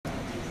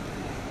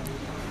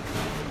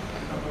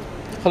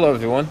Hello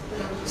everyone.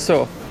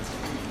 So,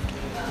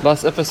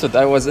 last episode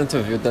I was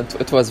interviewed and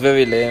it was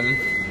very lame.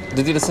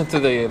 Did you listen to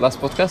the last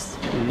podcast?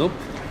 Nope.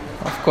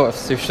 Of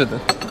course, you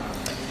shouldn't.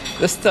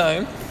 This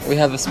time we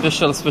have a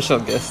special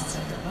guest.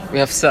 We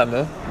have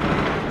Samir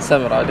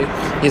Ali.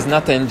 He's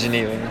not an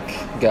engineering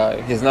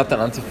guy. He's not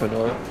an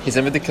entrepreneur. He's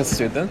a medical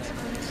student.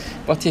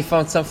 But he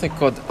found something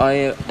called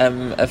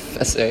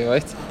IFMSA,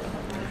 right?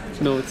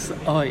 No, it's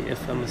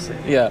IFMSA.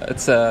 Yeah,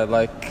 it's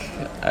like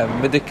a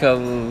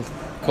medical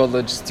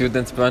college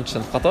student branch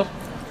in Qatar.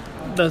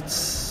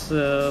 That's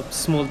a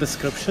small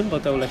description,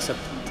 but I will accept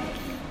it.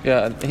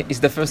 Yeah, and he's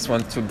the first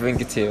one to bring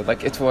it here.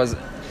 Like it was,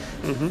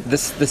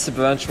 this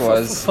branch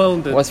was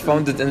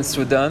founded in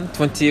Sudan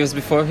 20 years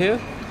before here.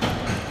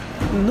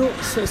 No,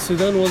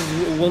 Sudan was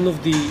one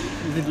of the,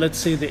 let's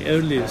say, the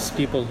earliest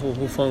people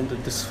who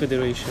founded this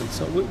federation.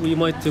 So we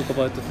might talk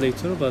about it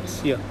later, but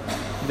yeah,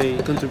 they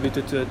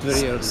contributed to it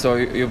very early. So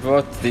you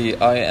brought the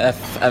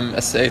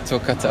IFMSA to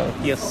Qatar?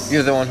 Yes.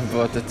 You're the one who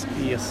brought it?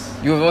 Yes.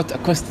 You wrote a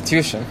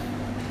constitution?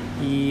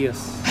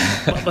 Yes.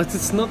 but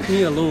it's not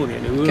me alone.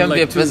 We were like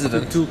be a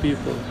president. Two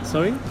people.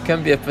 Sorry? You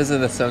can be a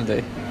president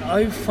someday.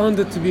 I found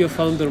it to be a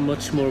founder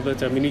much more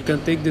better. I mean, you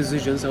can take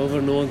decisions,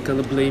 however, no one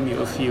can blame you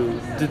if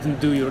you didn't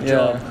do your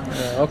job.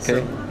 Yeah,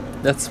 okay. So,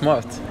 that's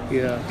smart.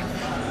 Yeah.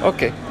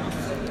 Okay.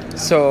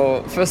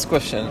 So, first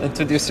question,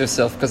 introduce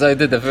yourself, because I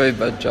did a very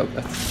bad job.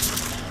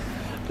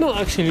 No,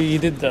 actually, you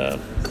did a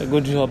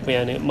good job.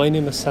 My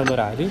name is Samir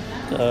Ali.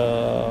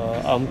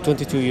 I'm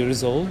 22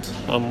 years old.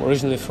 I'm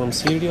originally from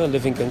Syria,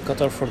 living in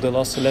Qatar for the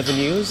last 11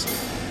 years.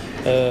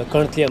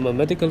 Currently, I'm a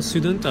medical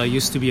student. I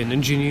used to be an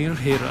engineer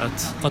here at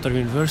Qatar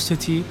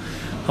University.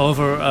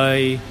 However,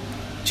 I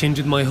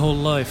changed my whole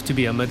life to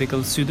be a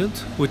medical student,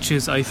 which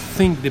is, I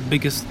think, the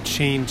biggest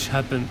change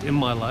happened in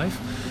my life.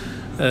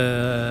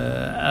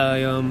 I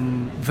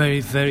am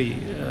very, very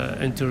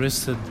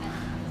interested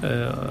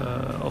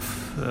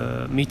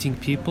of meeting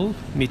people,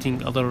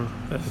 meeting other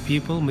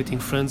people, meeting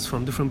friends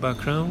from different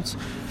backgrounds.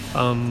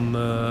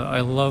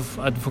 I love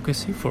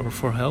advocacy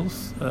for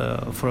health,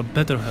 for a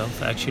better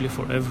health, actually,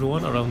 for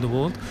everyone around the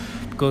world,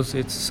 because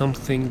it's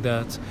something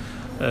that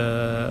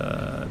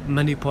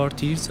many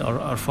parties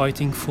are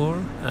fighting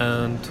for.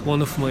 And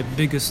one of my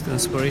biggest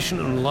inspiration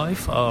in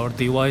life are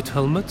the white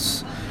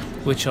helmets,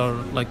 which are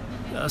like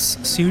a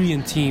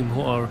Syrian team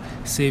who are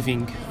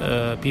saving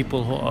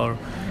people who are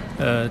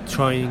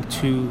trying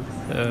to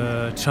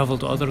travel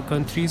to other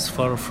countries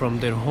far from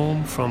their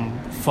home,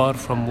 far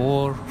from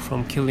war,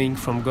 from killing,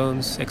 from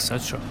guns,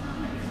 etc.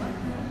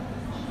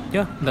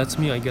 Yeah, that's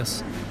me, I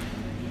guess.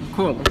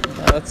 Cool.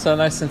 That's a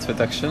nice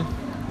introduction.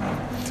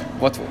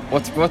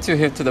 What brought you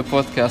here to the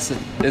podcast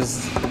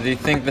is the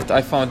thing that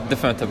I found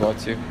different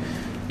about you.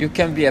 You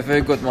can be a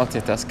very good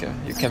multitasker.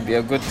 You can be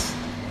a good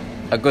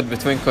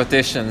between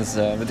quotations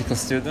medical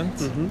student.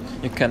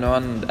 You can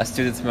run a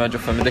student manager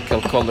for a medical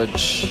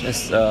college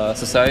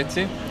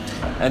society,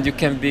 and you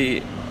can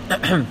be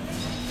a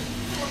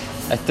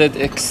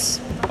TEDx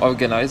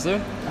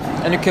organizer,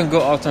 and you can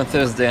go out on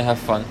Thursday and have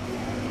fun.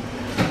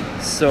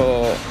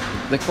 So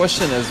the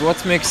question is,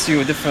 what makes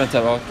you different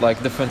about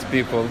like different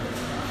people?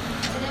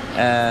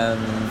 And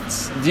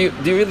do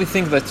you really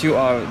think that you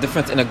are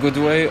different in a good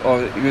way,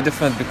 or you're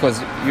different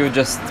because you're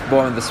just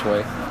born this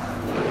way?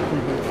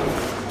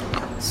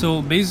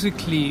 So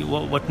basically,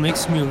 what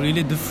makes me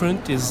really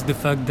different is the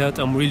fact that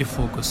I'm really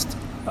focused.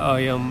 I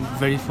am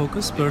very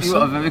focused person. You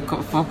are very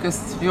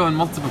focused. You are on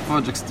multiple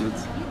projects, dude.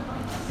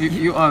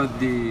 You are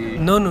the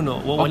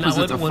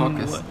opposite of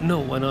focus.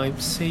 When I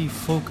say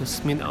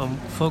focused, I mean I'm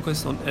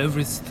focused on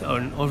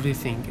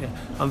everything.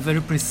 I'm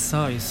very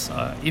precise.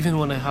 Even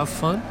when I have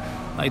fun,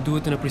 I do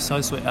it in a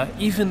precise way.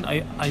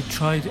 I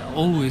try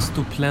always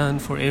to plan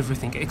for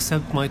everything,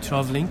 except my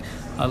traveling.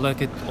 I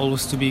like it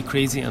always to be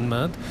crazy and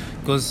mad,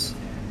 because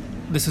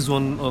this is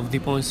one of the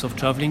points of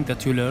traveling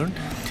that you learn.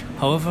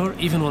 However,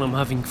 even when I'm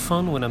having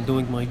fun, when I'm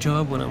doing my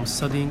job, when I'm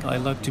studying, I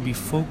like to be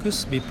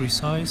focused, be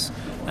precise,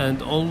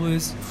 and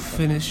always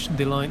finish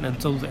the line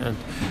until the end.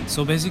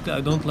 So basically,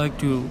 I don't like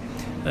to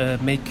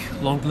make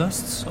long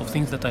lists of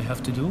things that I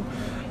have to do.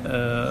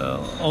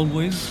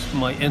 Always,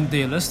 my end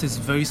day list is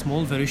very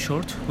small, very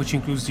short, which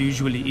includes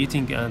usually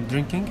eating and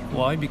drinking.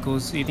 Why?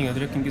 Because eating and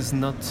drinking is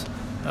not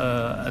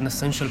an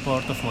essential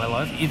part of my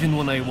life. Even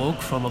when I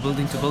walk from a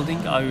building to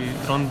building, I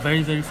run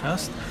very, very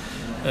fast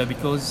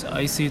because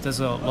I see it as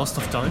a loss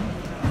of time.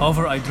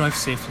 However, I drive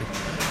safely.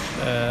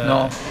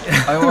 No,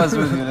 I was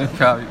with you in a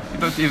car. You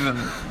don't even...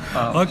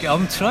 Okay,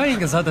 I'm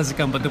trying as hard as I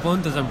can, but the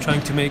point that I'm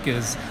trying to make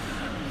is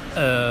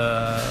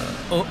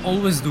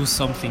always do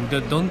something.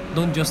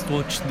 Don't just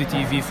watch the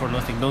TV for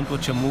nothing. Don't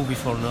watch a movie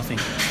for nothing.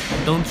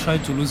 Don't try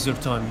to lose your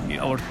time.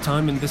 Our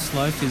time in this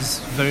life is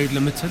very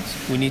limited.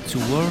 We need to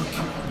work.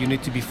 You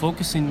need to be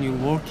focused in your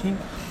working,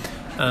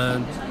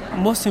 and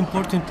most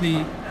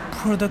importantly,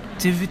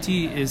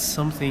 productivity is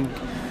something.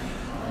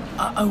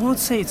 I won't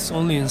say it's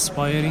only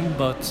inspiring,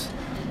 but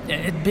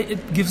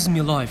it gives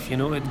me life.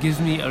 It gives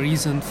me a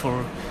reason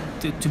for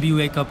to be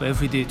wake up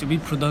every day, to be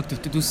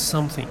productive, to do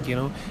something, you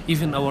know.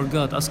 Even our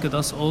God asked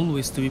us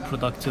always to be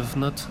productive,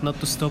 not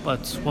to stop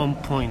at one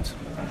point.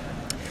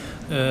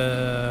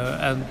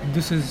 And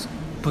this is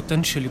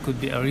potentially could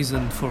be a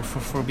reason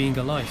for being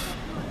alive.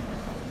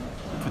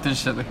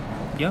 Potentially.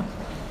 Yeah.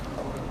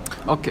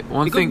 Okay,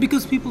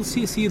 because people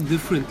see it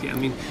differently. I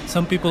mean,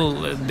 some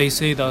people they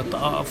say that,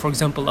 for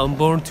example, I'm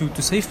born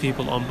to save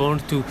people. I'm born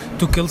to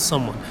kill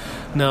someone.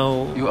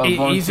 Now, you are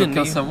born to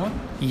kill someone?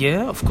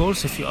 Yeah, of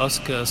course. If you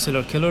ask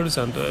serial killers,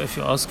 and if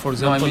you ask, for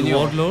example,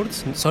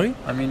 warlords. Sorry?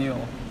 I mean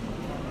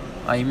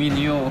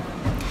you.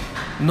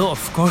 No,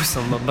 of course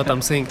I'm not. But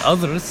I'm saying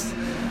others.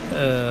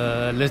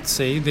 Let's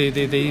say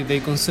they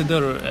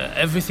consider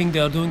everything they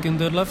are doing in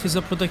their life is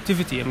a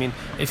productivity. I mean,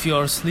 if you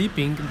are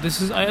sleeping,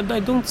 I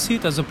don't see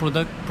it as a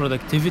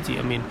productivity.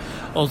 I mean,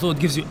 although it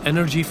gives you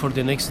energy for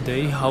the next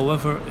day.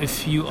 However,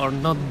 if you are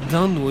not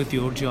done with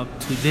your job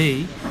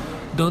today,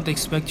 don't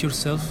expect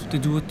yourself to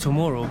do it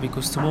tomorrow,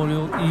 because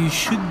tomorrow you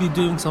should be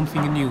doing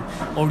something new,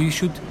 or you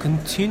should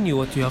continue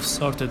what you have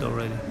started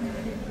already.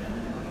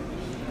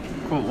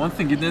 Cool. One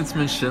thing you didn't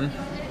mention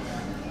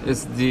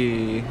is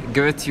the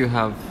grit you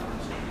have.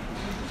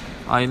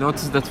 I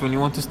noticed that when you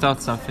want to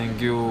start something,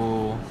 you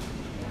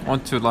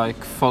want to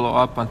like follow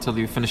up until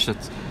you finish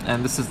it,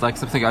 and this is like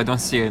something I don't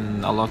see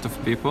in a lot of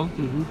people.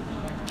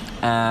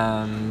 Mm-hmm.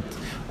 And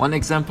one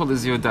example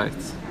is your diet.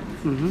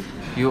 Mm-hmm.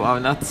 You are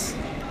not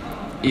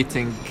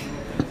eating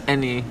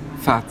any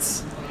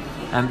fats,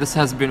 and this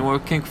has been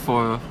working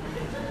for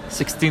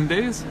 16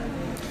 days?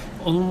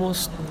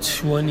 Almost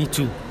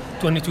 22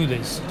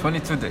 days.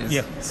 22 days.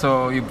 Yeah.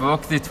 So you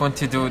broke the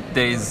 22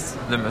 days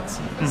limit.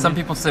 Mm-hmm. Some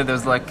people say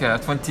there's like a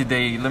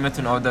 20-day limit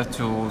in order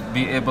to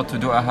be able to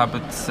do a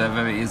habit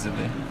very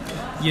easily.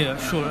 Yeah,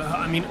 sure.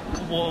 I mean,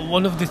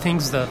 one of the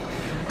things that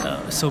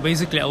so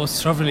basically I was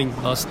traveling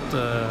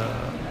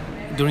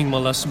during my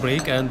last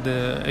break, and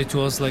it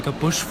was like a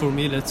push for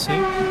me, let's say,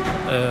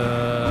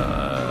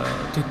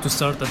 to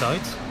start a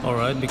diet. All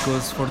right,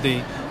 because for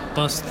the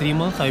past 3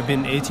 months I've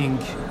been eating,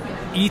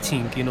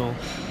 you know,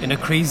 in a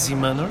crazy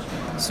manner.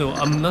 So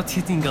I'm not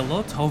eating a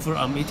lot. However,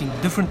 I'm eating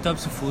different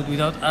types of food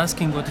without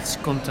asking what its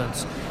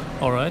contents.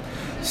 All right.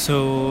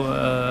 So,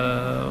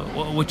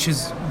 which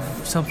is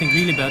something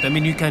really bad. I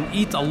mean, you can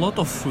eat a lot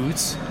of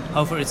fruits.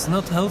 However, it's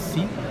not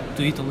healthy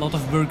to eat a lot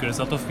of burgers,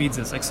 a lot of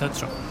pizzas,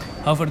 etc.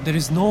 However, there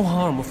is no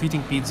harm of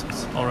eating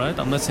pizzas. All right.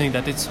 I'm not saying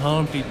that it's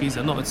harm to eat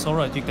pizza. No, it's all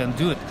right. You can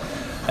do it.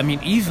 I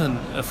mean, even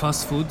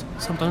fast food,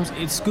 sometimes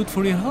it's good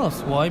for your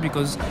health. Why?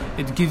 Because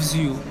it gives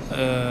you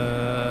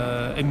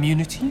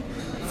immunity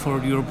for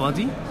your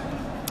body.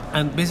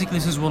 And basically,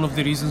 this is one of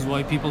the reasons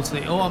why people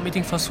say, oh, I'm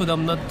eating fast food,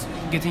 I'm not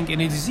getting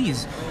any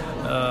disease.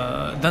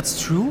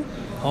 That's true.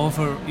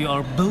 However, you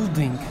are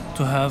building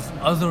to have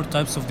other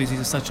types of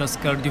diseases, such as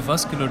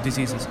cardiovascular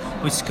diseases,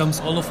 which comes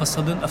all of a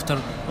sudden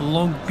after a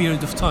long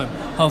period of time.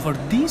 However,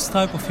 these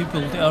type of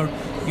people, they are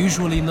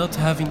usually not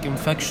having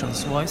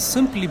infections. Why?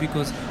 Simply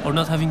because, or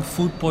not having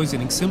food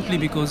poisoning, simply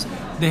because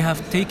they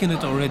have taken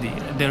it already.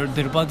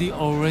 Their body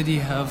already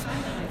have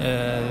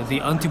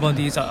the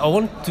antibodies. I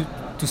want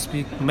to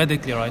speak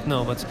medically right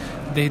now, but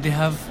they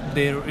have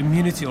their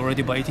immunity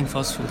already by eating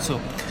fast food.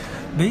 So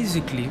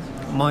basically,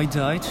 my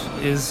diet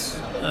is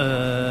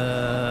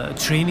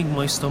training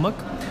my stomach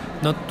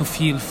not to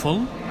feel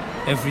full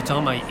every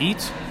time I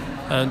eat,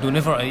 and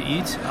whenever I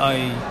eat,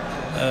 I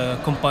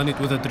combine it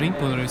with a drink,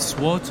 whether it's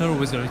water,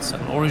 whether it's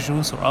an orange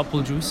juice or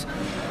apple juice.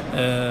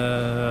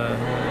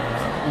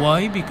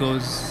 Why?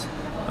 Because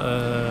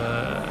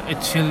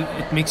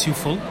it makes you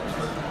full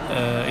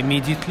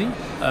immediately,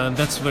 and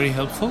that's very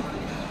helpful.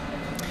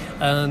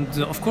 And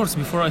of course,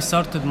 before I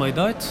started my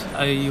diet,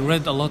 I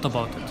read a lot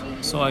about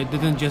it. So I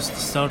didn't just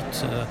start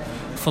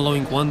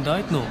following one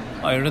diet. No,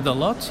 I read a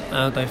lot,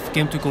 and I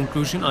came to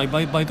conclusion.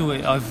 By the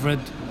way, I've read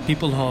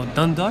people who have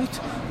done diet,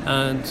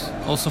 and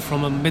also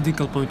from a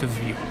medical point of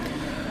view,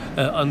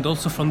 and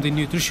also from the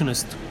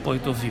nutritionist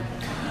point of view.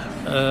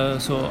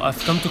 So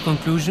I've come to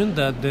conclusion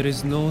that there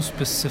is no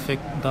specific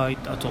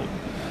diet at all.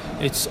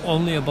 It's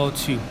only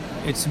about you.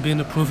 It's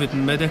been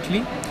proven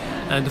medically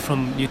and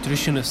from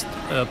nutritionist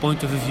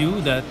point of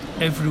view that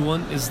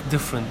everyone is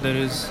different. There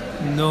is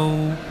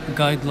no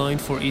guideline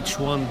for each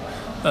one,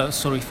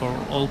 for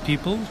all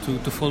people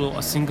to follow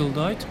a single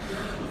diet.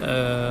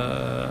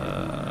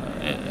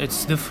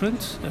 It's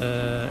different.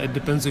 It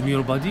depends on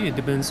your body. It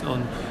depends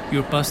on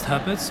your past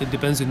habits. It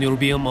depends on your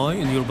BMI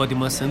and your body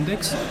mass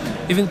index.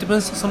 Even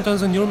depends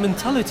sometimes on your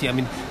mentality. I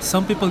mean,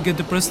 some people get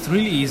depressed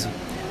really easy,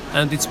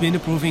 and it's been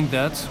proving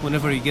that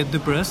whenever you get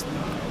depressed,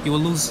 you will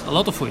lose a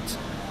lot of weight.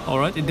 All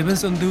right. It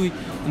depends on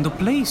the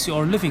place you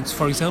are living.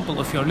 For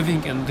example, if you are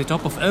living in the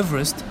top of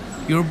Everest,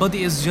 your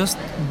body is just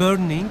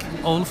burning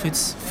all of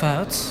its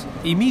fats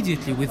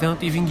immediately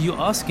without even you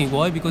asking.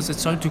 Why? Because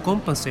it's trying to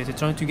compensate. It's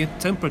trying to get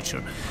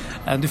temperature.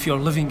 And if you are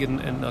living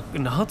in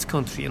a hot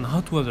country, in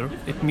hot weather,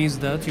 it means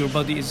that your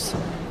body is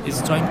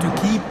trying to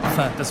keep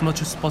fat as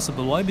much as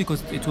possible. Why?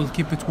 Because it will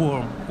keep it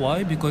warm.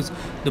 Why? Because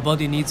the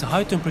body needs a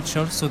high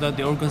temperature so that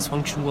the organs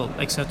function well,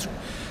 etc.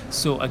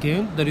 So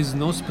again, there is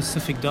no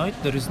specific diet,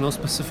 there is no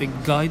specific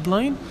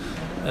guideline.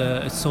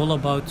 It's all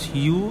about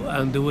you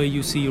and the way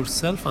you see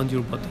yourself and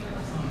your body.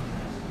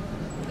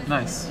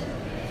 Nice.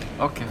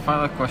 Okay,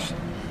 final question.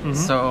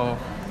 So,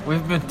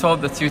 we've been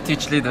told that you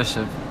teach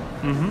leadership.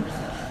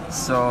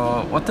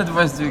 So, what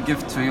advice do you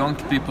give to young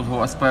people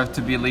who aspire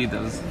to be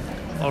leaders?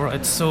 All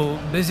right, so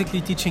basically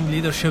teaching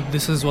leadership,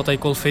 this is what I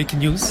call fake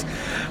news.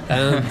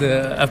 And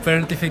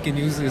apparently fake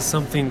news is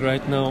something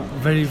right now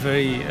very,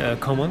 very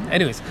common.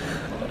 Anyways,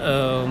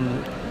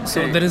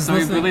 so there is so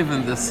nothing... you believe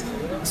in this?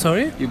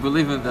 Sorry? You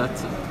believe in that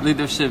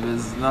leadership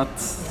is not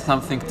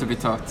something to be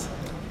taught?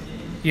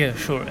 Yeah,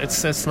 sure.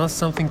 It's not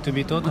something to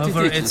be taught. But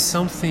However, it it's is.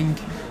 something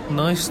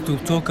nice to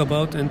talk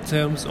about in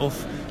terms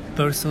of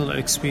personal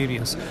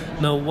experience.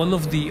 Now, one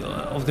of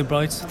the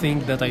bright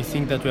things that I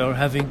think that we are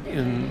having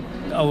in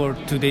our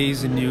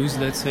today's news,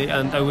 let's say,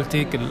 and I will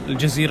take Al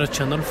Jazeera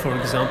channel for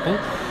example.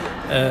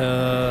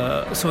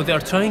 So they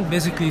are trying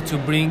basically to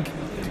bring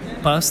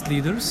past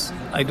leaders.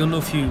 I don't know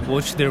if you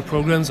watch their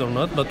programs or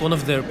not, but one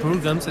of their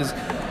programs is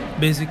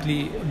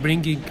basically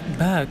bringing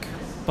back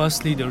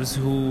past leaders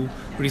who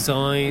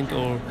resigned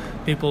or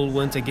people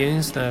went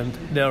against, and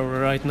they are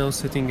right now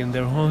sitting in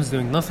their homes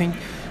doing nothing.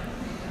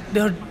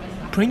 They are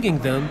bringing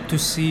them to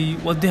see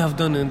what they have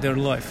done in their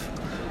life.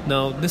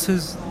 Now, this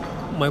is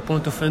my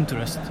point of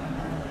interest,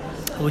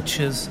 which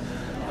is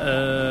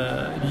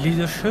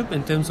leadership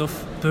in terms of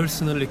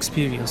personal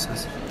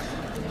experiences.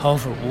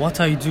 However, what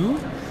I do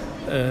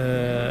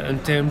in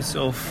terms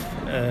of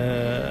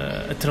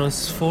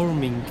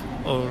transforming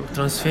or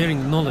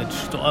transferring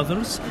knowledge to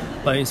others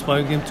by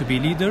inspiring them to be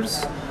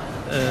leaders,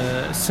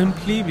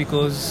 simply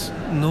because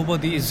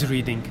nobody is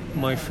reading.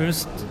 My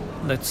first,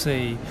 let's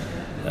say,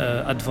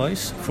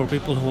 advice for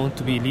people who want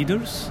to be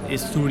leaders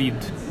is to read.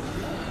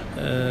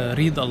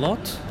 Read a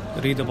lot,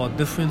 read about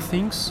different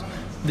things.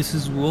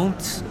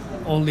 Won't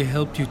only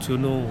help you to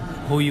know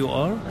who you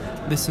are,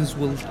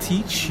 will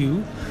teach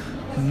you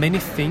many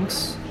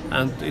things,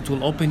 and it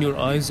will open your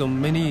eyes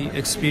on many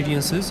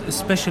experiences,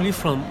 especially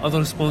from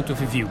others' point of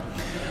view.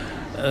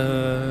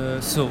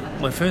 So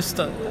my first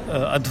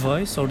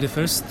advice, or the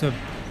first step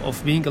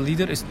of being a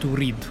leader, is to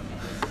read.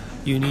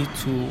 You need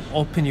to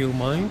open your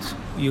mind.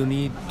 You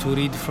need to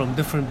read from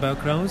different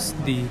backgrounds,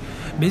 the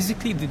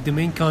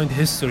mankind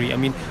history. I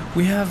mean,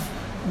 we have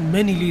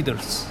many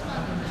leaders.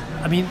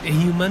 I mean,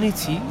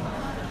 humanity,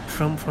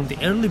 from the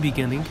early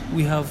beginning,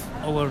 we have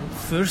our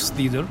first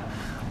leader,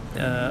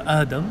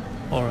 Adam,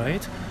 all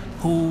right,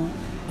 who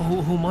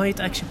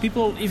might actually,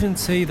 people even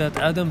say that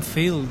Adam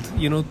failed,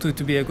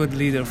 to be a good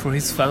leader for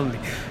his family,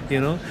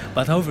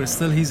 but however,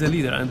 still he's a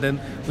leader, and then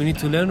we need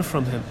to learn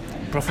from him.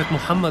 Prophet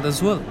Muhammad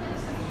as well.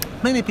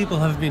 Many people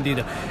have been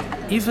leader.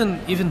 Even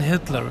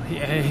Hitler,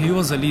 he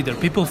was a leader.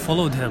 People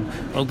followed him,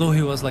 although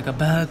he was like a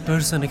bad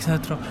person,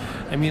 etc.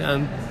 I mean,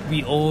 and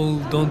we all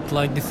don't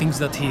like the things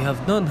that he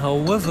have done.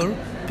 However,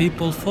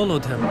 people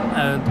followed him,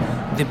 and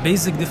the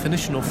basic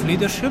definition of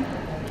leadership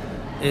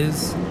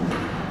is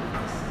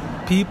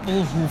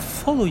people who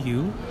follow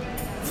you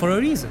for a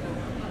reason.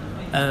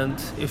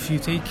 And if you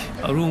take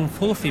a room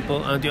full of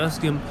people and you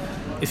ask them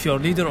if you are a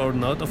leader or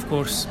not, of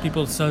course,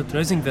 people start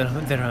raising their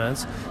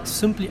hands.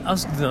 Simply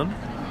ask them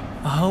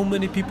how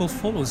many people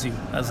follows you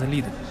as a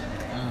leader.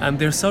 And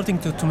they're starting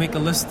to make a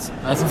list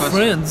of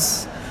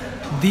friends.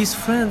 These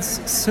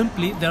friends,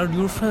 simply, they are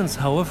your friends.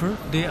 However,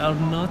 they are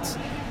not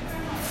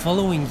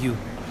following you.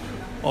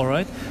 All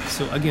right?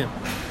 So again,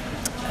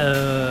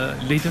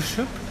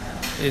 leadership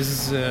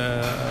is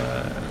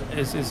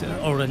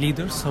or a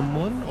leader,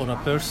 someone or a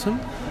person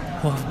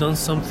who have done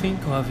something,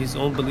 who have his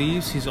own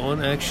beliefs, his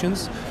own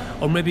actions,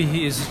 or maybe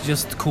he is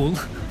just cool,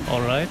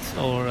 all right,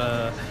 or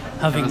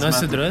having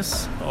nice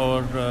dress,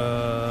 or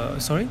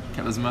sorry,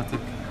 charismatic.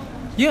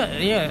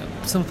 Yeah,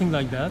 something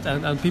like that,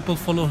 and people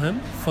follow him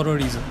for a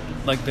reason.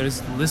 Like there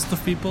is a list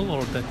of people,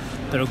 or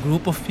there are a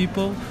group of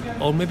people,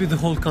 or maybe the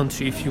whole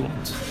country if you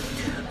want.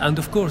 And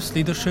of course,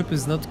 leadership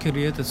is not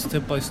created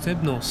step by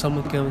step. No,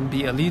 someone can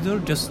be a leader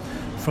just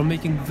from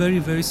making very,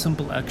 very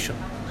simple action.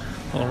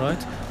 All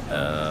right.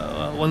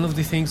 One of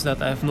the things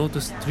that I've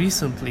noticed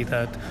recently,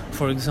 that,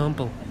 for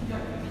example,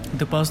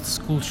 the past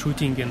school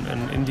shooting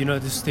in the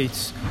United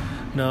States.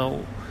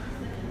 Now,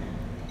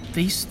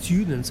 these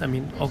students,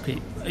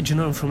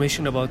 general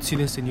information about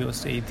students in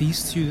USA. These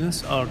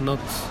students are not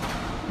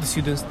the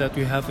students that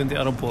we have in the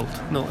Arab world.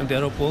 No, in the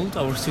Arab world,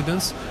 our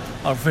students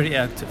are very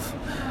active.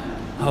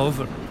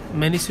 However,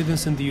 many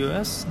students in the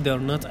US, they are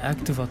not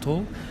active at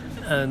all.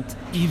 And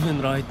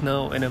even right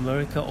now in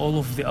America, all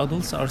of the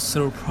adults are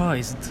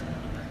surprised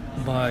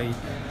by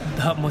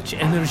that much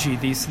energy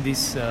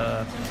these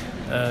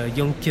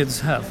young kids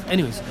have.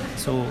 Anyways,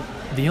 so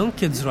the young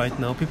kids right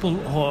now, people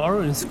who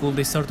are in school,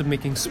 they started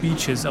making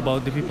speeches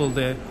about the people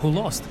who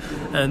lost.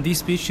 And these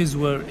speeches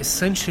were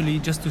essentially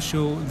just to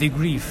show the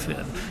grief,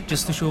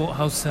 just to show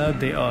how sad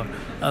they are.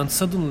 And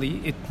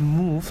suddenly it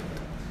moved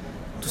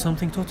to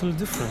something totally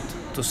different,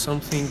 to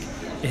something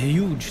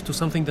huge, to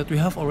something that we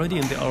have already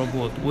in the Arab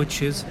world,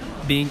 which is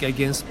being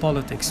against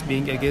politics,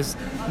 being against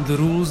the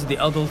rules the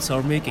adults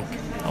are making.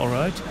 all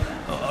right,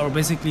 or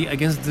basically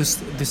against the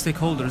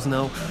stakeholders.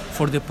 Now,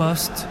 for the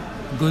past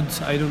good,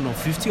 I don't know,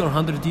 50 or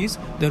 100 years,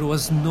 there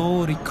was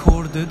no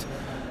recorded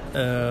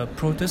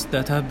protests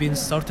that have been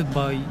started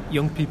by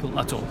young people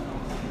at all.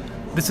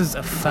 This is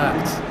a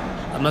fact.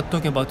 I'm not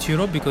talking about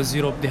Europe, because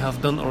Europe, they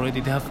have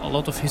a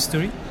lot of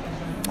history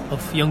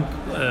of young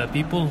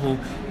people who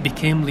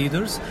became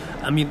leaders.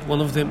 I mean,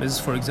 one of them is,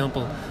 for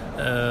example,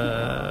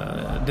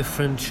 the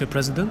French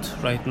president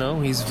right now.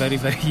 He's very,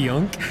 very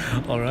young,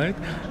 all right,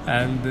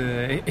 and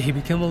he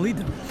became a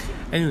leader.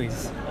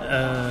 Anyways,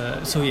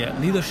 so yeah,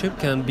 leadership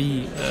can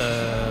be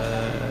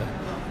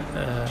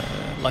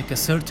like a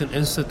certain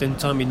instant in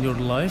time in your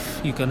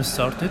life. You can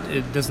start it.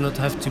 It does not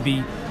have to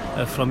be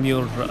from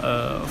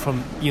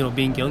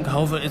being young.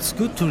 However, it's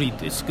good to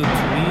read. It's good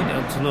to read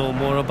and to know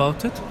more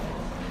about it.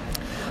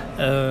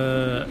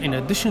 In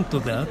addition to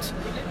that,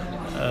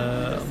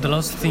 the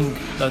last thing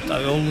that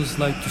I always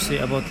like to say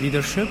about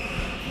leadership: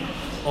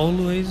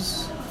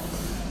 always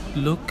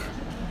look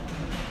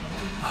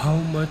how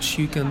much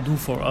you can do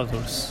for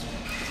others.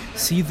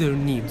 See their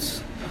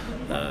needs.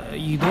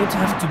 You don't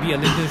have to be a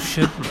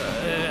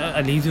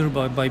leader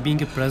by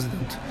being a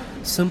president.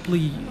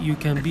 Simply, you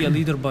can be a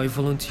leader by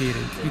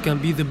volunteering. You can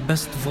be the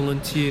best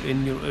volunteer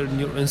in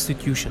your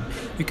institution.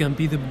 You can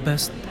be the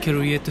best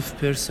creative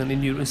person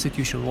in your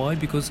institution. Why?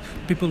 Because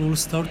people will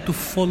start to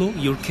follow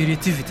your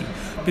creativity.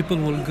 People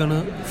will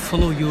gonna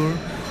follow your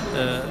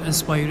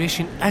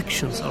inspiration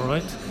actions. All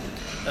right.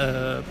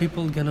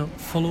 People gonna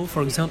follow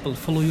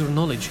your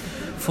knowledge,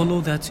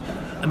 follow that.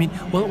 I mean,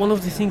 one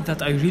of the things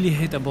that I really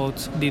hate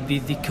about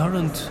the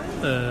current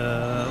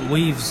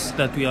waves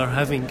that we are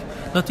having,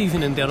 not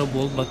even in the Arab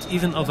world, but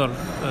even other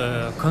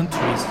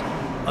countries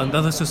and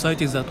other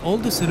societies, that all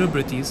the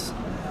celebrities,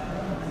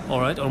 all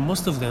right, or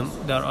most of them,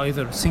 they are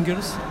either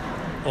singers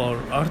or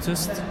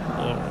artists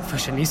or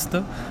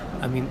fashionista.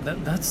 I mean,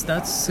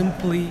 that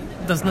simply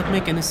does not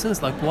make any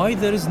sense. Like, why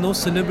there is no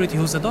celebrity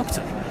who's a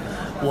doctor?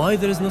 Why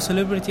there is no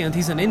celebrity and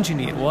he's an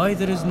engineer? Why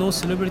there is no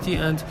celebrity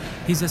and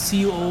he's a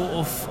CEO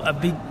of a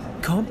big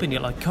company,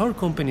 like car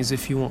companies,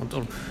 if you want?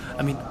 Or,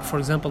 I mean, for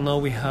example, now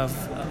we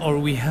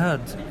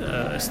had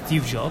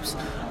Steve Jobs,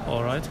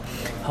 all right.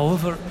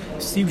 However,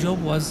 Steve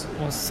Jobs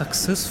was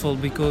successful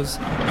because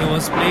he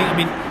was playing. I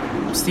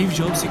mean, Steve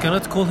Jobs, you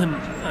cannot call him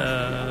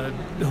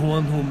the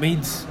one who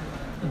made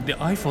the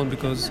iPhone,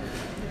 because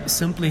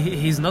simply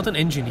he's not an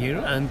engineer,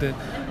 and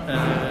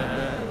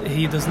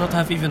he does not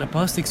have even a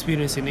past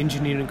experience in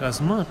engineering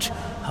as much.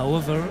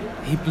 However,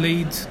 he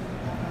played.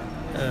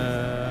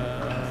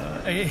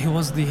 He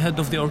was the head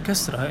of the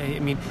orchestra. I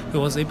mean, he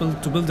was able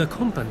to build a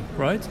company,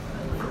 right?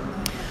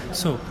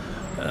 So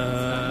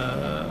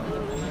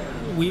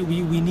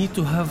we need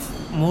to have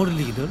more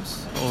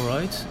leaders, all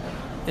right,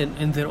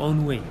 in their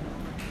own way,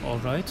 all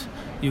right.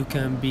 You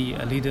can be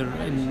a leader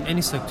in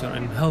any sector,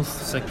 in health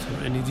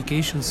sector, in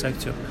education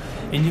sector,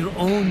 in your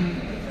own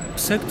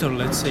sector,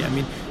 let's say. I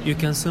mean, you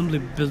can simply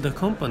build a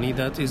company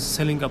that is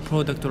selling a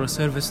product or a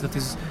service that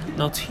is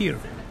not here,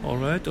 all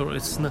right, or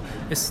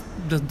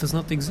that does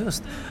not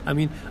exist. I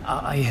mean,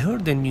 I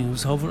heard the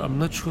news, however, I'm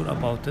not sure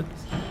about it.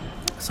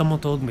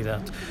 Someone told me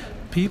that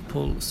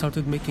people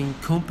started making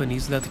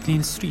companies that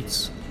clean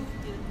streets.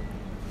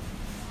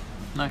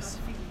 Nice.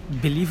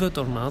 Believe it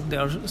or not, they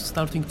are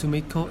starting to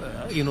make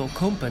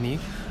company.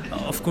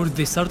 Of course,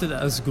 they started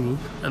as a group,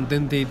 and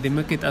then they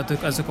make it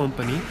as a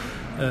company.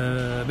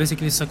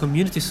 Basically, it's a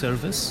community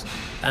service,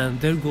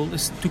 and their goal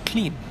is to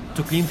clean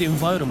the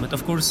environment.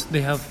 Of course,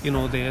 they have the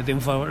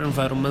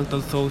environmental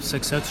thoughts,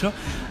 etc.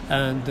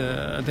 And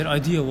their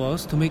idea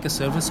was to make a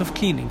service of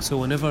cleaning. So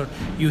whenever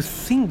you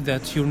think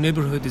that your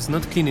neighborhood is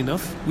not clean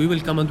enough, we will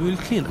come and we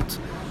will clean it.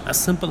 As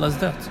simple as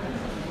that.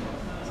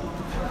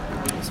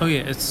 So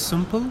yeah, it's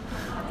simple.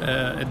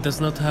 It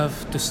does not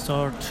have to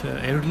start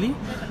early.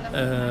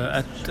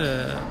 At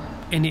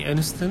any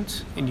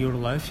instant in your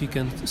life, you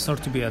can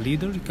start to be a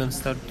leader. You can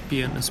start to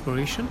be an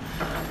inspiration.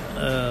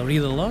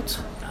 Read a lot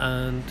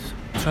and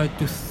try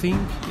to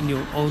think in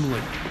your own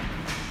way.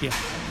 Yeah.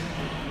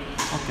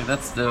 Okay,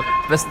 that's the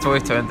best way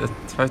to end it.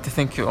 Try to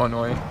think your own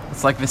way.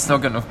 It's like the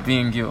slogan of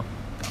being you.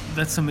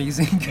 That's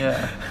amazing.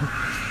 Yeah.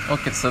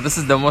 Okay, so this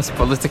is the most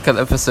political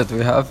episode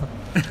we have.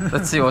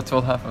 Let's see what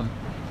will happen.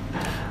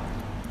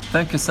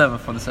 Thank you, Sam,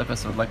 for this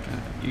episode. Like,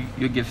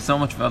 you give so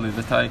much value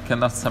that I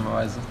cannot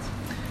summarize it.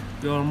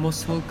 You are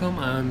most welcome,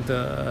 and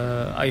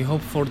I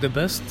hope for the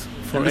best.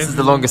 This is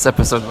the longest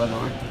episode, by the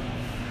way.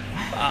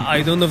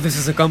 I don't know if this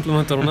is a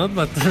compliment or not,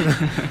 but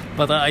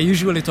but I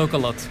usually talk a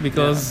lot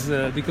because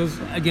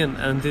again,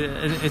 and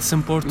it's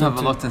important. You have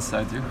a lot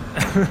inside you.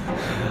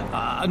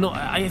 No,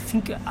 I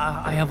think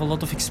I have a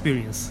lot of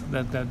experience.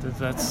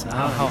 That's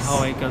how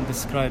I can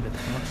describe it.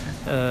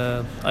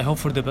 I hope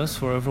for the best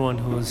for everyone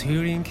who is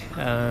hearing,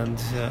 and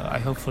I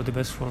hope for the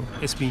best for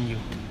SBNU.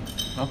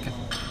 Okay.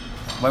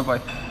 Bye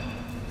bye.